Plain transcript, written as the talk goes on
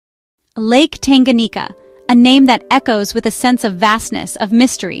Lake Tanganyika, a name that echoes with a sense of vastness, of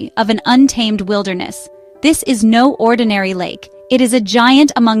mystery, of an untamed wilderness. This is no ordinary lake. It is a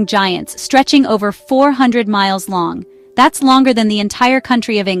giant among giants, stretching over 400 miles long. That's longer than the entire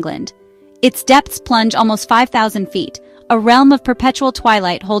country of England. Its depths plunge almost 5,000 feet, a realm of perpetual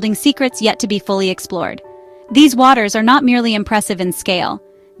twilight holding secrets yet to be fully explored. These waters are not merely impressive in scale.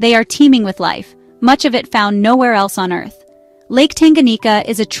 They are teeming with life, much of it found nowhere else on Earth. Lake Tanganyika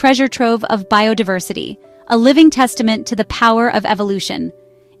is a treasure trove of biodiversity, a living testament to the power of evolution.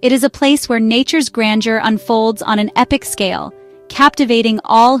 It is a place where nature's grandeur unfolds on an epic scale, captivating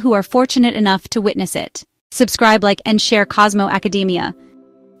all who are fortunate enough to witness it. Subscribe, like, and share Cosmo Academia.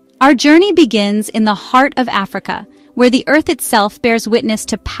 Our journey begins in the heart of Africa, where the Earth itself bears witness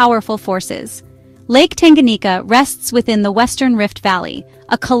to powerful forces. Lake Tanganyika rests within the Western Rift Valley,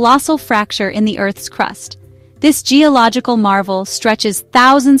 a colossal fracture in the Earth's crust. This geological marvel stretches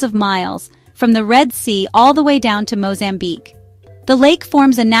thousands of miles, from the Red Sea all the way down to Mozambique. The lake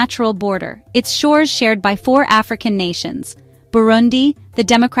forms a natural border, its shores shared by 4 African nations: Burundi, the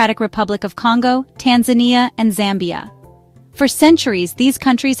Democratic Republic of Congo, Tanzania, and Zambia. For centuries, these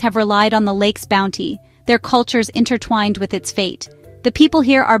countries have relied on the lake's bounty, their cultures intertwined with its fate. The people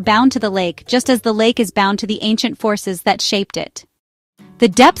here are bound to the lake, just as the lake is bound to the ancient forces that shaped it. The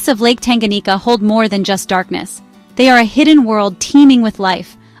depths of Lake Tanganyika hold more than just darkness. They are a hidden world teeming with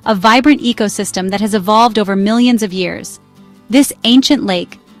life, a vibrant ecosystem that has evolved over millions of years. This ancient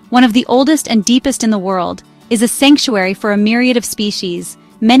lake, one of the oldest and deepest in the world, is a sanctuary for a myriad of species,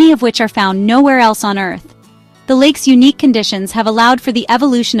 many of which are found nowhere else on Earth. The lake's unique conditions have allowed for the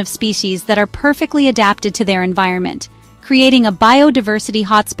evolution of species that are perfectly adapted to their environment, creating a biodiversity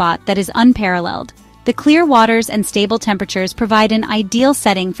hotspot that is unparalleled. The clear waters and stable temperatures provide an ideal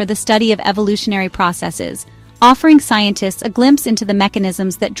setting for the study of evolutionary processes, offering scientists a glimpse into the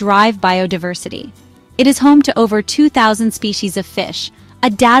mechanisms that drive biodiversity. It is home to over 2,000 species of fish,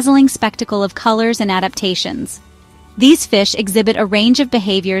 a dazzling spectacle of colors and adaptations. These fish exhibit a range of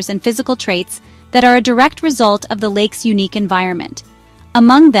behaviors and physical traits that are a direct result of the lake's unique environment.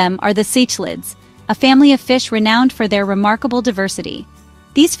 Among them are the cichlids, a family of fish renowned for their remarkable diversity.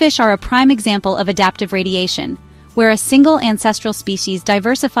 These fish are a prime example of adaptive radiation, where a single ancestral species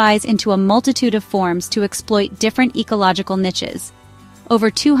diversifies into a multitude of forms to exploit different ecological niches.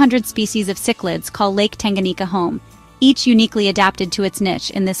 Over 200 species of cichlids call Lake Tanganyika home, each uniquely adapted to its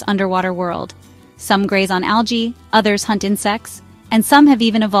niche in this underwater world. Some graze on algae, others hunt insects, and some have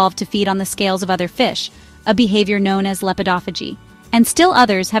even evolved to feed on the scales of other fish, a behavior known as lepidophagy. And still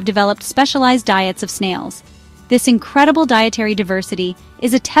others have developed specialized diets of snails. This incredible dietary diversity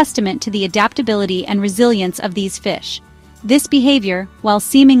is a testament to the adaptability and resilience of these fish. This behavior, while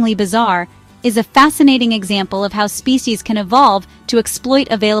seemingly bizarre, is a fascinating example of how species can evolve to exploit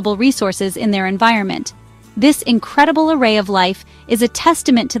available resources in their environment. This incredible array of life is a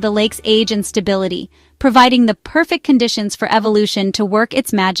testament to the lake's age and stability, providing the perfect conditions for evolution to work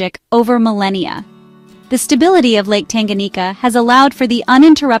its magic over millennia. The stability of Lake Tanganyika has allowed for the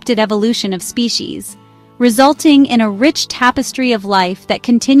uninterrupted evolution of species, resulting in a rich tapestry of life that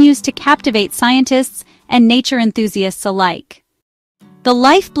continues to captivate scientists and nature enthusiasts alike. The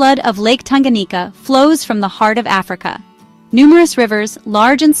lifeblood of Lake Tanganyika flows from the heart of Africa. Numerous rivers,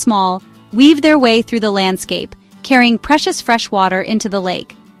 large and small, weave their way through the landscape, carrying precious fresh water into the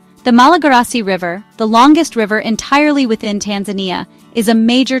lake. The Malagarasi River, the longest river entirely within Tanzania, is a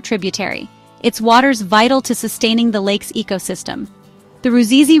major tributary, its waters vital to sustaining the lake's ecosystem. The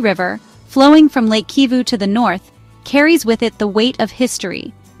Ruzizi River, flowing from Lake Kivu to the north, carries with it the weight of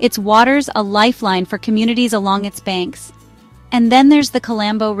history, its waters a lifeline for communities along its banks. And then there's the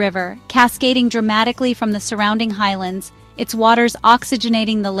Kalambo River, cascading dramatically from the surrounding highlands, its waters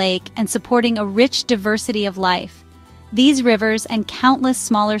oxygenating the lake and supporting a rich diversity of life. These rivers and countless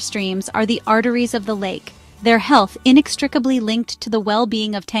smaller streams are the arteries of the lake, their health inextricably linked to the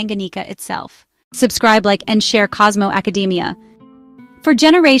well-being of Tanganyika itself. Subscribe, like, and share Cosmo Academia. For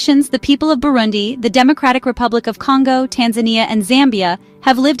generations, the people of Burundi, the Democratic Republic of Congo, Tanzania, and Zambia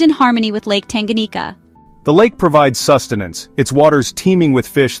have lived in harmony with Lake Tanganyika. The lake provides sustenance, its waters teeming with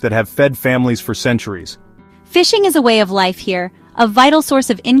fish that have fed families for centuries. Fishing is a way of life here, a vital source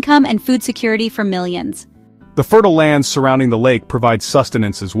of income and food security for millions. The fertile lands surrounding the lake provide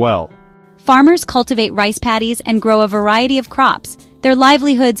sustenance as well. Farmers cultivate rice paddies and grow a variety of crops, their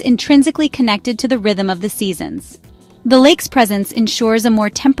livelihoods intrinsically connected to the rhythm of the seasons. The lake's presence ensures a more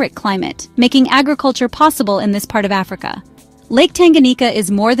temperate climate, making agriculture possible in this part of Africa. Lake Tanganyika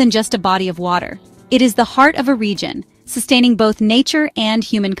is more than just a body of water. It is the heart of a region, sustaining both nature and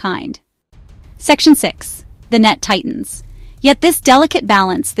humankind. Section 6. The Net Tightens. Yet this delicate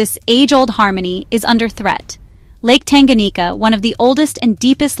balance, this age-old harmony, is under threat. Lake Tanganyika, one of the oldest and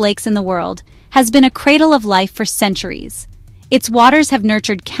deepest lakes in the world, has been a cradle of life for centuries. Its waters have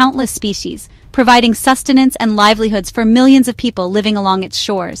nurtured countless species, providing sustenance and livelihoods for millions of people living along its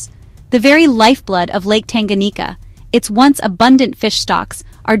shores. The very lifeblood of Lake Tanganyika, its once abundant fish stocks,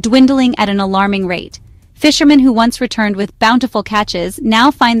 are dwindling at an alarming rate. Fishermen who once returned with bountiful catches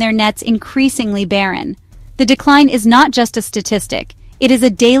now find their nets increasingly barren. The decline is not just a statistic, it is a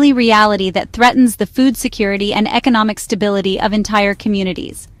daily reality that threatens the food security and economic stability of entire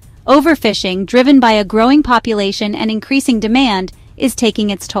communities. Overfishing, driven by a growing population and increasing demand, is taking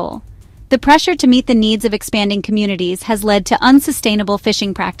its toll. The pressure to meet the needs of expanding communities has led to unsustainable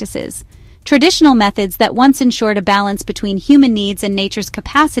fishing practices. Traditional methods that once ensured a balance between human needs and nature's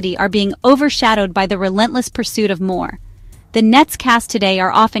capacity are being overshadowed by the relentless pursuit of more. The nets cast today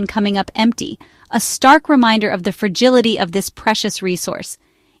are often coming up empty, a stark reminder of the fragility of this precious resource.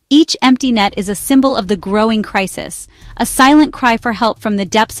 Each empty net is a symbol of the growing crisis, a silent cry for help from the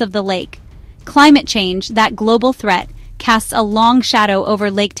depths of the lake. Climate change, that global threat, casts a long shadow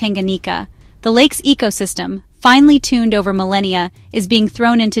over Lake Tanganyika. The lake's ecosystem, finely tuned over millennia, is being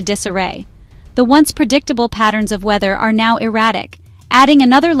thrown into disarray. The once predictable patterns of weather are now erratic, adding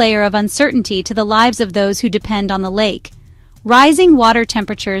another layer of uncertainty to the lives of those who depend on the lake. Rising water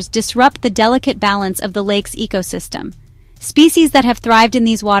temperatures disrupt the delicate balance of the lake's ecosystem. Species that have thrived in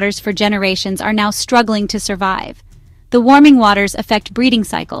these waters for generations are now struggling to survive. The warming waters affect breeding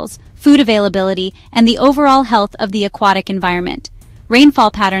cycles, food availability, and the overall health of the aquatic environment. Rainfall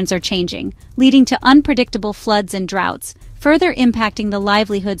patterns are changing, leading to unpredictable floods and droughts, further impacting the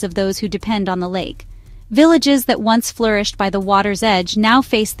livelihoods of those who depend on the lake. Villages that once flourished by the water's edge now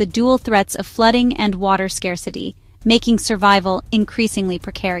face the dual threats of flooding and water scarcity, making survival increasingly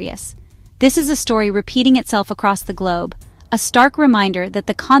precarious. This is a story repeating itself across the globe, a stark reminder that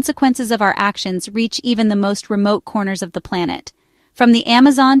the consequences of our actions reach even the most remote corners of the planet. From the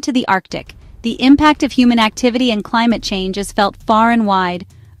Amazon to the Arctic, the impact of human activity and climate change is felt far and wide,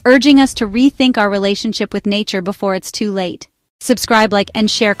 urging us to rethink our relationship with nature before it's too late. Subscribe, like, and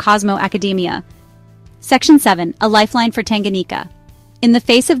share Cosmo Academia. Section 7. A Lifeline for Tanganyika. In the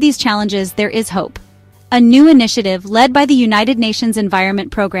face of these challenges, there is hope. A new initiative led by the United Nations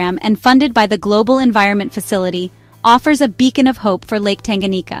Environment Program and funded by the Global Environment Facility offers a beacon of hope for Lake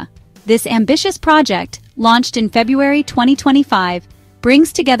Tanganyika. This ambitious project, launched in February 2025,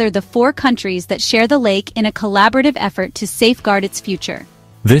 brings together the 4 countries that share the lake in a collaborative effort to safeguard its future.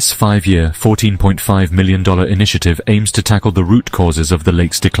 This 5-year, $14.5 million initiative aims to tackle the root causes of the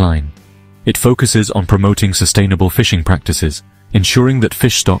lake's decline. It focuses on promoting sustainable fishing practices, ensuring that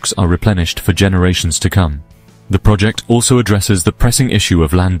fish stocks are replenished for generations to come. The project also addresses the pressing issue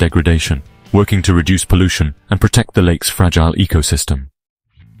of land degradation, working to reduce pollution and protect the lake's fragile ecosystem.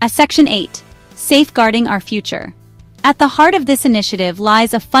 As Section 8. Safeguarding our future. At the heart of this initiative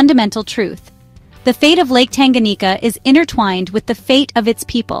lies a fundamental truth. The fate of Lake Tanganyika is intertwined with the fate of its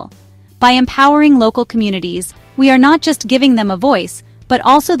people. By empowering local communities, we are not just giving them a voice, but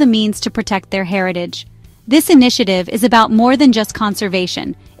also the means to protect their heritage. This initiative is about more than just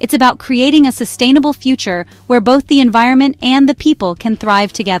conservation. It's about creating a sustainable future where both the environment and the people can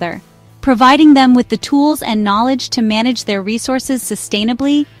thrive together. Providing them with the tools and knowledge to manage their resources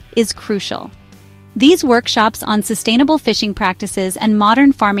sustainably is crucial. These workshops on sustainable fishing practices and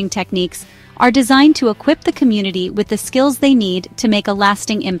modern farming techniques are designed to equip the community with the skills they need to make a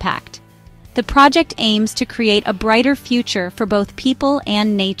lasting impact. The project aims to create a brighter future for both people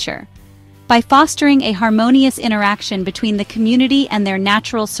and nature. By fostering a harmonious interaction between the community and their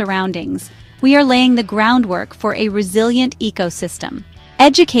natural surroundings, we are laying the groundwork for a resilient ecosystem.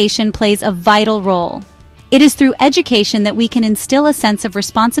 Education plays a vital role. It is through education that we can instill a sense of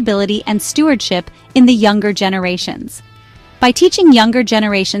responsibility and stewardship in the younger generations. By teaching younger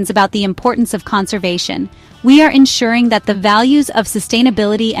generations about the importance of conservation, we are ensuring that the values of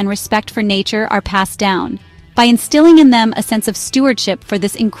sustainability and respect for nature are passed down. By instilling in them a sense of stewardship for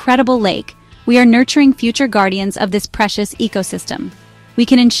this incredible lake, we are nurturing future guardians of this precious ecosystem. We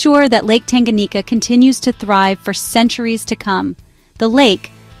can ensure that Lake Tanganyika continues to thrive for centuries to come. The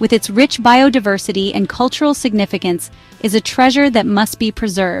lake, with its rich biodiversity and cultural significance, is a treasure that must be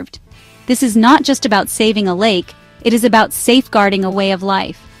preserved. This is not just about saving a lake, it is about safeguarding a way of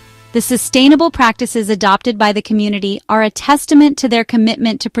life. The sustainable practices adopted by the community are a testament to their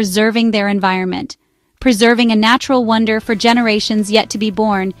commitment to preserving their environment. Preserving a natural wonder for generations yet to be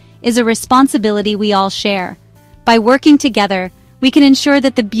born is a responsibility we all share. By working together, we can ensure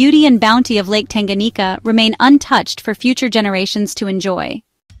that the beauty and bounty of Lake Tanganyika remain untouched for future generations to enjoy.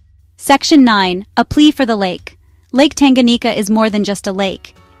 Section 9. A Plea for the Lake. Lake Tanganyika is more than just a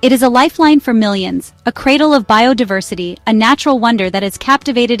lake. It is a lifeline for millions, a cradle of biodiversity, a natural wonder that has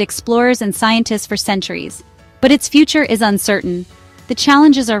captivated explorers and scientists for centuries. But its future is uncertain. The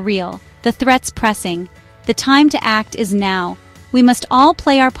challenges are real, the threats pressing. The time to act is now. We must all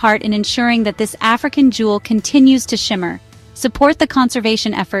play our part in ensuring that this African jewel continues to shimmer. Support the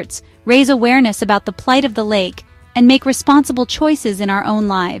conservation efforts, raise awareness about the plight of the lake, and make responsible choices in our own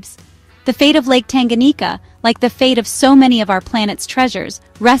lives. The fate of Lake Tanganyika, like the fate of so many of our planet's treasures,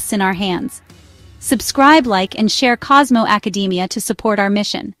 rests in our hands. Subscribe, like, and share Cosmo Academia to support our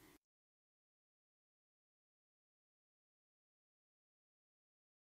mission.